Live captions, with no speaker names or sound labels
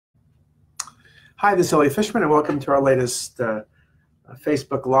Hi, this is Elliot Fishman, and welcome to our latest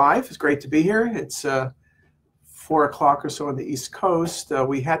Facebook Live. It's great to be here. It's 4 o'clock or so on the East Coast.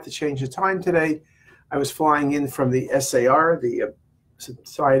 We had to change the time today. I was flying in from the SAR, the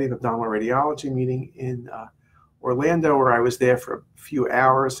Society of Abdominal Radiology meeting in Orlando, where I was there for a few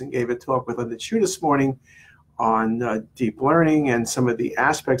hours and gave a talk with Linda Chu this morning on deep learning and some of the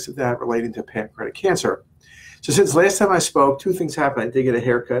aspects of that relating to pancreatic cancer. So since last time I spoke, two things happened. I did get a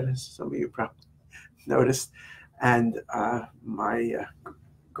haircut, as some of you probably noticed, and my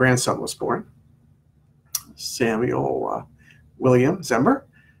grandson was born, Samuel William Zember.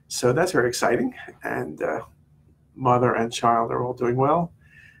 So that's very exciting, and mother and child are all doing well.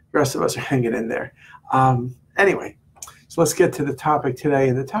 The rest of us are hanging in there. Anyway, so let's get to the topic today,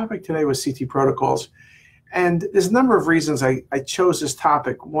 and the topic today was CT protocols. And there's a number of reasons I chose this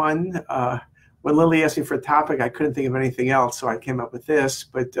topic. One, when Lily asked me for a topic, I couldn't think of anything else, so I came up with this.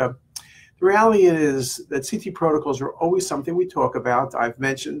 But the reality is that CT protocols are always something we talk about. I've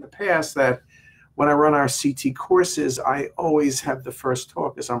mentioned in the past that when I run our CT courses, I always have the first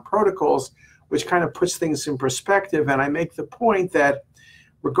talk is on protocols, which kind of puts things in perspective. And I make the point that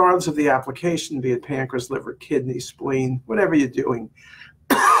regardless of the application, be it pancreas, liver, kidney, spleen, whatever you're doing,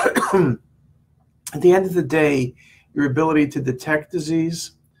 at the end of the day, your ability to detect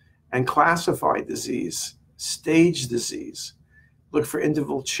disease and classify disease, stage disease, look for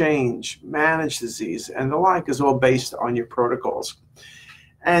interval change, manage disease, and the like is all based on your protocols.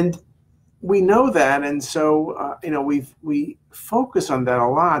 And we know that, and so we focus on that a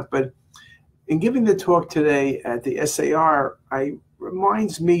lot. But in giving the talk today at the SAR, it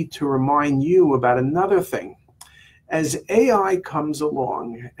reminds me to remind you about another thing. As AI comes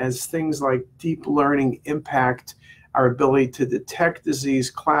along, as things like deep learning impact our ability to detect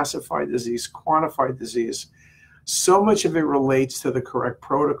disease, classify disease, quantify disease, so much of it relates to the correct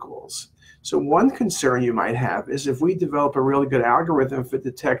protocols. So one concern you might have is if we develop a really good algorithm for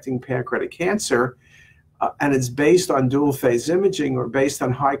detecting pancreatic cancer, and it's based on dual phase imaging or based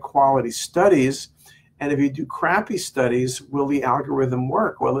on high quality studies, and if you do crappy studies, will the algorithm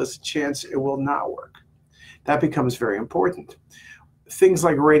work? Well, there's a chance it will not work. That becomes very important. Things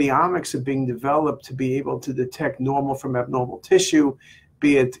like radiomics are being developed to be able to detect normal from abnormal tissue,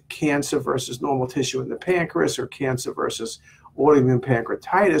 be it cancer versus normal tissue in the pancreas or cancer versus autoimmune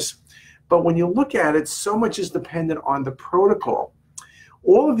pancreatitis. But when you look at it, so much is dependent on the protocol.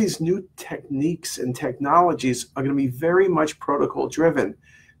 All of these new techniques and technologies are going to be very much protocol driven.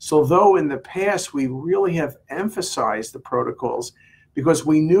 So though in the past we really have emphasized the protocols because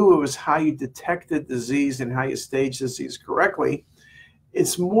we knew it was how you detected disease and how you staged disease correctly,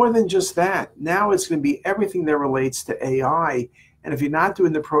 it's more than just that. Now it's going to be everything that relates to AI. And if you're not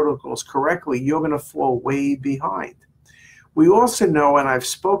doing the protocols correctly, you're going to fall way behind. We also know, and I've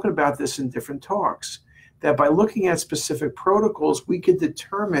spoken about this in different talks, that by looking at specific protocols, we could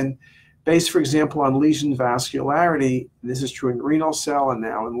determine, based, for example, on lesion vascularity, this is true in renal cell and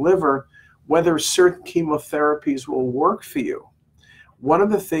now in liver, whether certain chemotherapies will work for you. One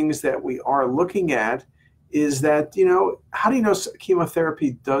of the things that we are looking at is that, how do you know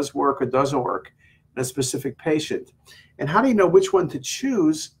chemotherapy does work or doesn't work in a specific patient? And how do you know which one to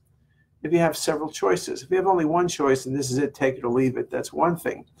choose if you have several choices? If you have only one choice and this is it, take it or leave it, that's one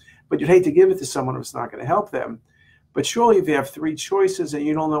thing. But you'd hate to give it to someone who's not going to help them. But surely if you have three choices and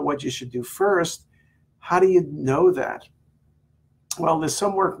you don't know what you should do first, how do you know that? Well, there's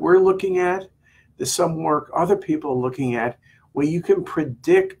some work we're looking at. There's some work other people are looking at where you can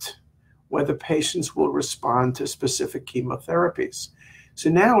predict whether patients will respond to specific chemotherapies. So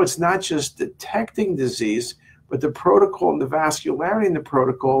now it's not just detecting disease, but the protocol and the vascularity in the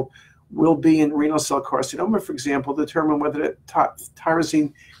protocol will be in renal cell carcinoma, for example, determine whether the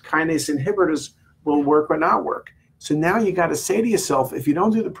tyrosine kinase inhibitors will work or not work. So now you got to say to yourself, if you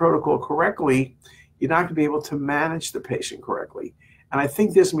don't do the protocol correctly, you're not going to be able to manage the patient correctly. And I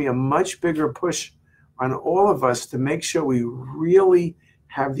think there's going to be a much bigger push on all of us to make sure we really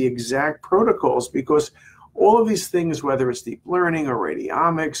have the exact protocols, because all of these things, whether it's deep learning or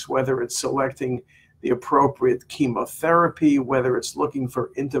radiomics, whether it's selecting the appropriate chemotherapy, whether it's looking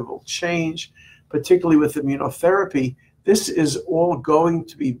for interval change, particularly with immunotherapy, this is all going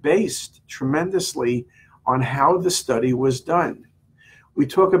to be based tremendously on how the study was done. We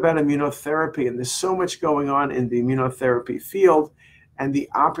talk about immunotherapy, and there's so much going on in the immunotherapy field, and the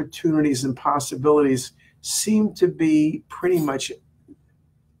opportunities and possibilities seem to be pretty much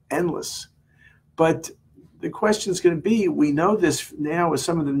endless. But the question is going to be, we know this now with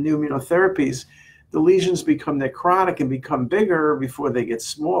some of the new immunotherapies, the lesions become necrotic and become bigger before they get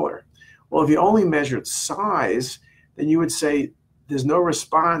smaller. Well, if you only measured size, then you would say there's no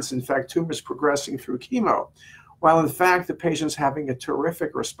response. In fact, tumors progressing through chemo, while in fact the patient's having a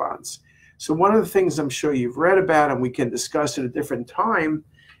terrific response. So one of the things I'm sure you've read about, and we can discuss at a different time,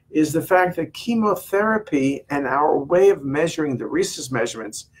 is the fact that chemotherapy and our way of measuring the rhesus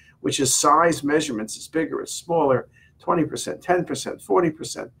measurements, which is size measurements, it's bigger, it's smaller, 20%, 10%,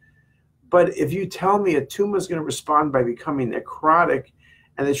 40%. But if you tell me a tumor is going to respond by becoming necrotic,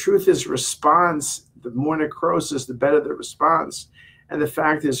 and the truth is response, the more necrosis, the better the response. And the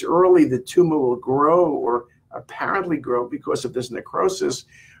fact is early the tumor will grow or apparently grow because of this necrosis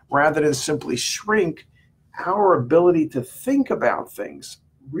rather than simply shrink. Our ability to think about things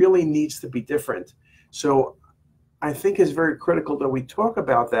really needs to be different. So I think it's very critical that we talk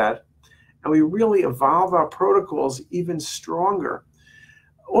about that and we really evolve our protocols even stronger.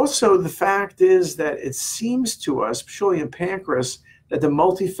 Also, the fact is that it seems to us, particularly in pancreas, that the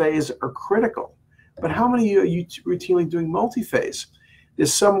multi-phase are critical. But how many are you routinely doing multi-phase?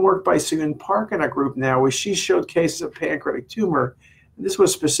 There's some work by Susan Park in our group now where she showed cases of pancreatic tumor, and this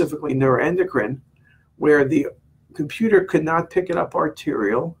was specifically neuroendocrine, where the computer could not pick it up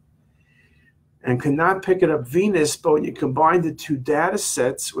arterial and could not pick it up venous, but when you combined the two data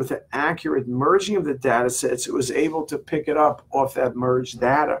sets with an accurate merging of the data sets, it was able to pick it up off that merged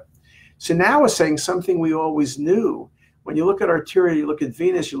data. So now we're saying something we always knew. When you look at arterial, you look at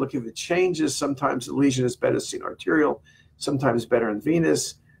venous, you look at the changes. Sometimes the lesion is better seen arterial, sometimes better in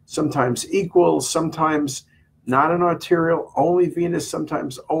venous, sometimes equal, sometimes not in arterial, only venous,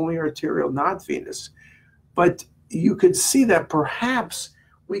 sometimes only arterial, not venous. But you could see that perhaps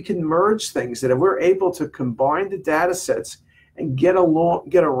we can merge things, that if we're able to combine the data sets and get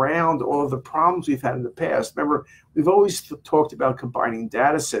around all of the problems we've had in the past. Remember, we've always talked about combining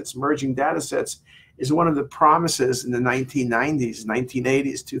data sets. Merging data sets is one of the promises in the 1990s,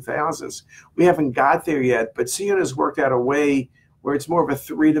 1980s, 2000s. We haven't got there yet, but CUNA has worked out a way where it's more of a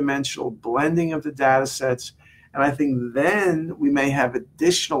three-dimensional blending of the data sets. And I think then we may have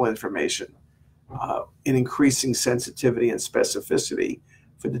additional information in increasing sensitivity and specificity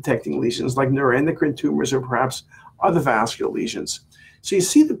for detecting lesions like neuroendocrine tumors or perhaps other vascular lesions. So you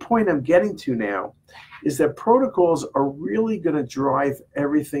see the point I'm getting to now is that protocols are really going to drive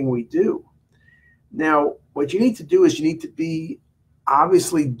everything we do. Now, what you need to do is you need to be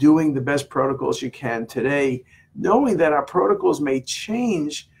obviously doing the best protocols you can today, knowing that our protocols may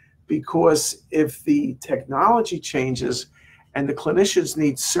change because if the technology changes and the clinicians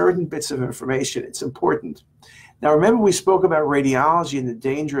need certain bits of information, it's important. Now, remember we spoke about radiology and the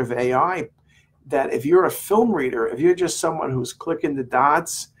danger of AI, that if you're a film reader, if you're just someone who's clicking the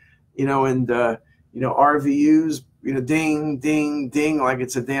dots, and RVUs, ding, ding, ding, like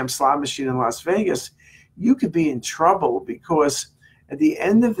it's a damn slot machine in Las Vegas, you could be in trouble because at the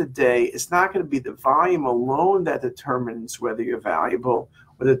end of the day, it's not going to be the volume alone that determines whether you're valuable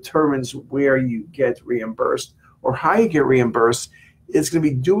or determines where you get reimbursed or how you get reimbursed. It's going to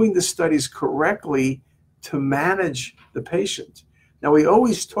be doing the studies correctly to manage the patient. Now, we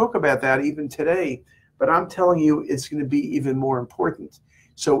always talk about that even today, but I'm telling you it's going to be even more important.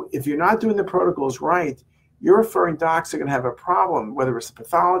 So if you're not doing the protocols right, your referring docs are going to have a problem, whether it's the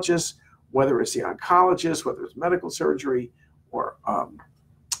pathologist, whether it's the oncologist, whether it's medical surgery, or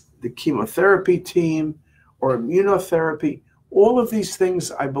the chemotherapy team, or immunotherapy. All of these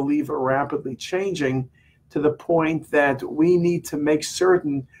things, I believe, are rapidly changing to the point that we need to make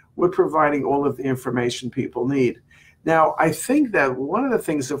certain we're providing all of the information people need. Now, I think that one of the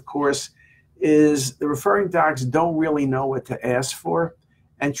things, of course, is the referring docs don't really know what to ask for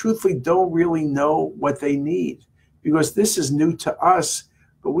and truthfully don't really know what they need because this is new to us,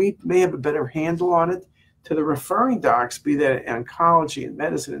 but we may have a better handle on it. To the referring docs, be that in oncology and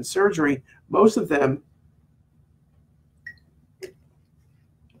medicine and surgery, most of them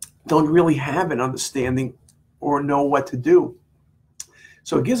don't really have an understanding or know what to do.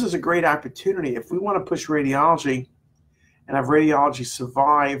 So it gives us a great opportunity. If we want to push radiology and have radiology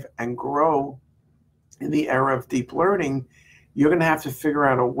survive and grow in the era of deep learning, you're going to have to figure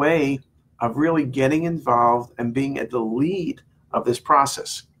out a way of really getting involved and being at the lead of this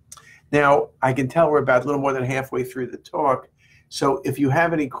process. Now, I can tell we're about a little more than halfway through the talk. So if you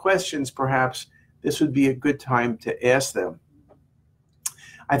have any questions, perhaps this would be a good time to ask them.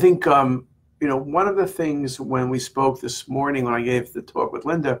 I think, one of the things when we spoke this morning, when I gave the talk with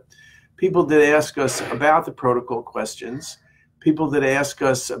Linda, people did ask us about the protocol questions. People did ask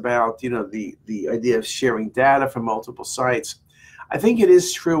us about, the idea of sharing data from multiple sites. I think it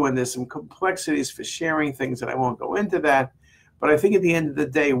is true, and there's some complexities for sharing things, and I won't go into that. But I think at the end of the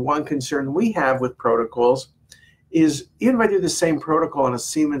day, one concern we have with protocols is even if I do the same protocol on a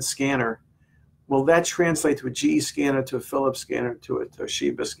Siemens scanner, will that translate to a GE scanner, to a Philips scanner, to a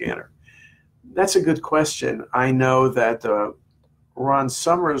Toshiba scanner? That's a good question. I know that Ron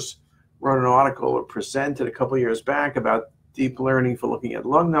Summers wrote an article or presented a couple of years back about deep learning for looking at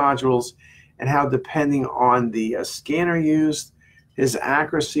lung nodules and how, depending on the scanner used, his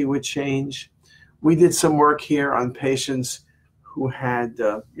accuracy would change. We did some work here on patients who had,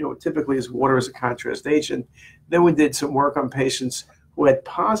 typically is water as a contrast agent. Then we did some work on patients who had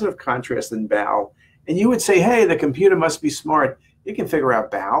positive contrast in bowel. And you would say, hey, the computer must be smart. It can figure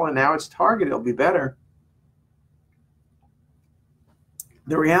out bowel, and now it's targeted. It'll be better.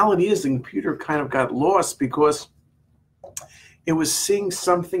 The reality is the computer kind of got lost because it was seeing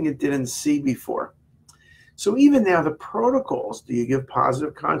something it didn't see before. So even now, the protocols, do you give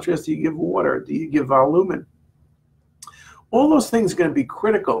positive contrast? Do you give water? Do you give volumen? All those things are going to be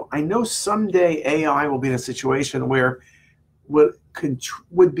critical. I know someday AI will be in a situation where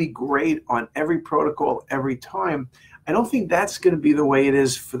would be great on every protocol every time. I don't think that's going to be the way it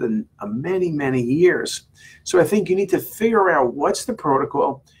is for the many, many years. So I think you need to figure out what's the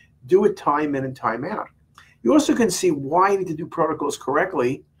protocol, do it time in and time out. You also can see why you need to do protocols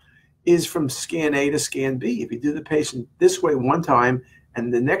correctly is from scan A to scan B. If you do the patient this way one time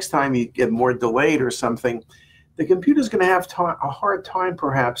and the next time you get more delayed or something, the computer's going to have a hard time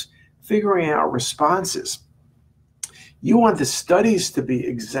perhaps figuring out responses. You want the studies to be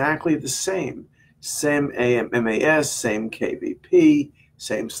exactly the same. Same MAS, same KVP,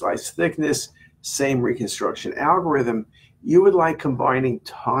 same slice thickness, same reconstruction algorithm. You would like combining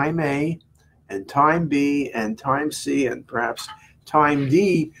time A and time B and time C and perhaps time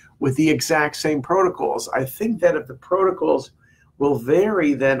D with the exact same protocols. I think that if the protocols will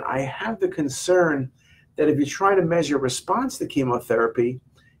vary, then I have the concern that if you try to measure response to chemotherapy,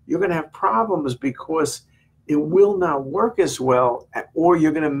 you're going to have problems because it will not work as well, or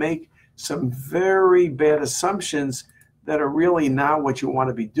you're going to make some very bad assumptions that are really not what you want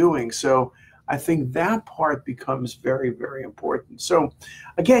to be doing. So I think that part becomes very, very important. So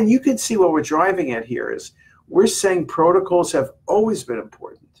again, you can see what we're driving at here is we're saying protocols have always been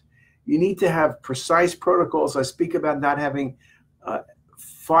important. You need to have precise protocols. I speak about not having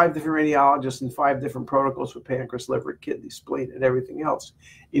 5 different radiologists and 5 different protocols for pancreas, liver, kidney, spleen, and everything else.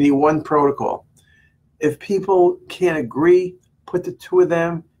 You need one protocol. If people can't agree, put the 2 of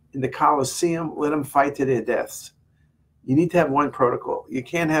them in the Coliseum, let them fight to their deaths. You need to have one protocol. You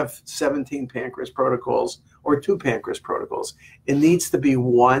can't have 17 pancreas protocols or 2 pancreas protocols. It needs to be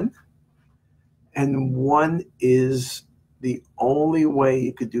one, and one is the only way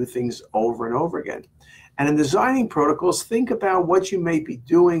you could do things over and over again. And in designing protocols, think about what you may be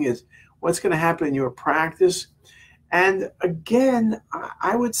doing, is what's going to happen in your practice. And again,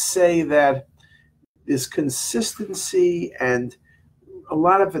 I would say that this consistency and a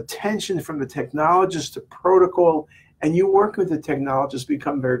lot of attention from the technologist to protocol, and you work with the technologist,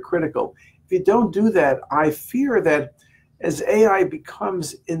 become very critical. If you don't do that, I fear that as AI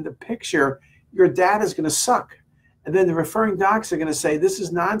becomes in the picture, your data is going to suck. And then the referring docs are going to say, this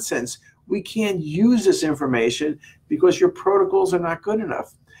is nonsense. We can't use this information because your protocols are not good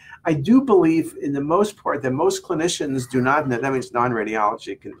enough. I do believe, in the most part, that most clinicians do not know, that means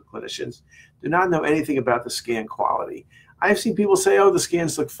non-radiology clinicians, do not know anything about the scan quality. I've seen people say, oh, the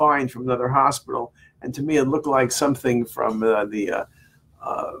scans look fine from another hospital. And to me, it looked like something from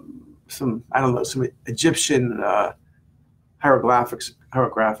some Egyptian hieroglyphics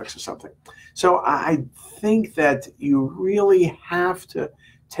or something. So I think that you really have to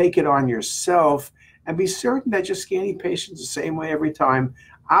take it on yourself and be certain that you're scanning patients the same way every time.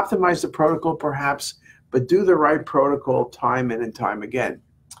 Optimize the protocol perhaps, but do the right protocol time in and time again.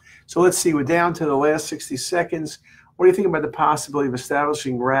 So let's see, we're down to the last 60 seconds. What do you think about the possibility of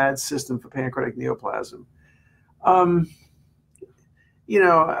establishing RAD system for pancreatic neoplasm? I'm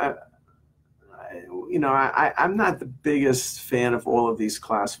not the biggest fan of all of these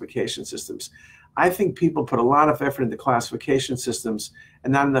classification systems. I think people put a lot of effort into classification systems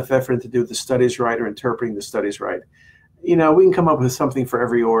and not enough effort into do the studies right or interpreting the studies right. We can come up with something for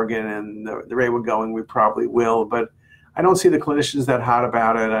every organ, and the rate we're going, we probably will, but I don't see the clinicians that hot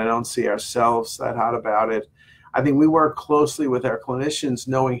about it. I don't see ourselves that hot about it. I think we work closely with our clinicians,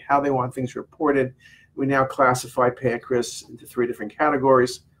 knowing how they want things reported. We now classify pancreas into 3 different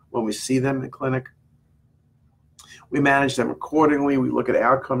categories when we see them in clinic. We manage them accordingly. We look at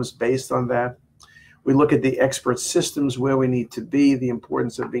outcomes based on that. We look at the expert systems where we need to be, the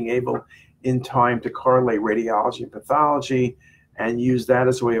importance of being able in time to correlate radiology and pathology, and use that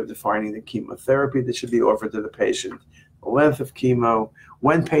as a way of defining the chemotherapy that should be offered to the patient, the length of chemo,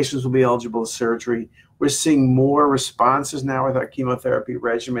 when patients will be eligible for surgery, We're seeing more responses now with our chemotherapy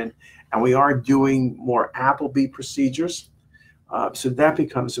regimen, and we are doing more Appleby procedures. So that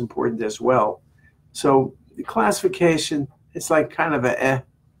becomes important as well. So the classification, it's like kind of a eh.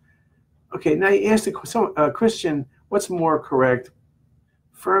 Okay, now you asked Christian, what's more correct?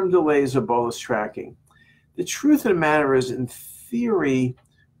 Firm delays or bolus tracking? The truth of the matter is, in theory,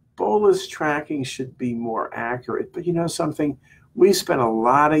 bolus tracking should be more accurate. But you know something? We spent a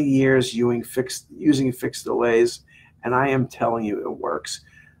lot of years using fixed delays, and I am telling you, it works.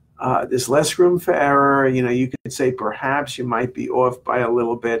 There's less room for error. You know, you could say perhaps you might be off by a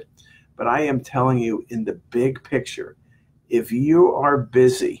little bit, but I am telling you, in the big picture, if you are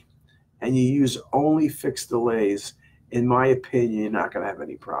busy and you use only fixed delays, in my opinion, you're not going to have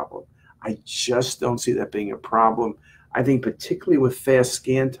any problem. I just don't see that being a problem. I think particularly with fast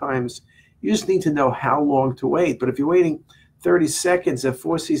scan times, you just need to know how long to wait. But if you're waiting 30 seconds at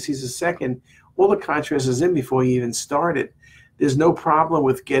 4 cc's a second, all the contrast is in before you even started. There's no problem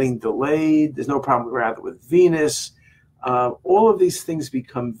with getting delayed. There's no problem, rather, with venous. All of these things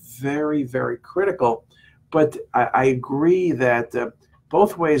become very, very critical. But I agree that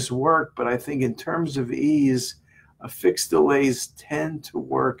both ways work, but I think in terms of ease, fixed delays tend to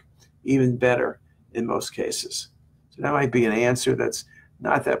work even better in most cases. So that might be an answer that's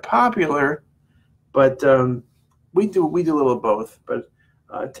not that popular, but we do a little of both. But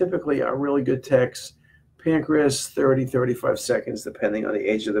typically, a really good text, pancreas, 30, 35 seconds, depending on the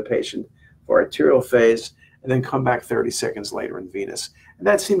age of the patient, for arterial phase, and then come back 30 seconds later in venous. And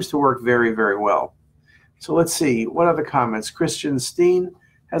that seems to work very, very well. So let's see, what other comments? Christian Steen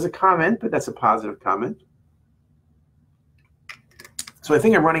has a comment, but that's a positive comment. So I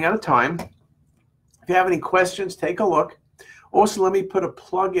think I'm running out of time. If you have any questions, take a look. Also, let me put a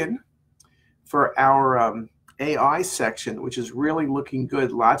plug in for our AI section, which is really looking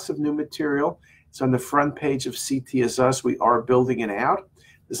good. Lots of new material. It's on the front page of CTisus. We are building it out.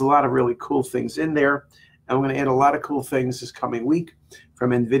 There's a lot of really cool things in there. And we're going to add a lot of cool things this coming week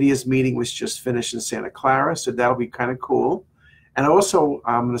from NVIDIA's meeting, which just finished in Santa Clara. So that'll be kind of cool. And also,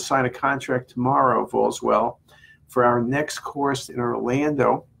 I'm going to sign a contract tomorrow, if all's well, for our next course in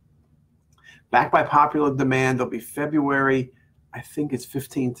Orlando. Back by popular demand, it'll be February, I think it's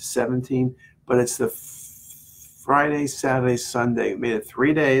 15 to 17, but it's the Friday, Saturday, Sunday. We made it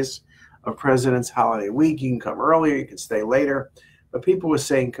 3 days of President's Holiday Week. You can come earlier, you can stay later. But people were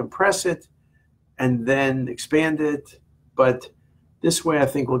saying compress it and then expand it. But this way, I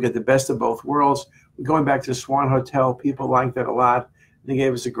think we'll get the best of both worlds. We're going back to the Swan Hotel. People liked that a lot. They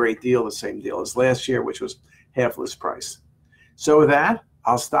gave us a great deal, the same deal as last year, which was half list price. So with that,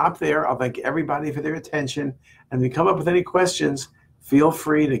 I'll stop there. I'll thank everybody for their attention. And if you come up with any questions, feel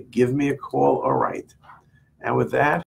free to give me a call or write. And with that,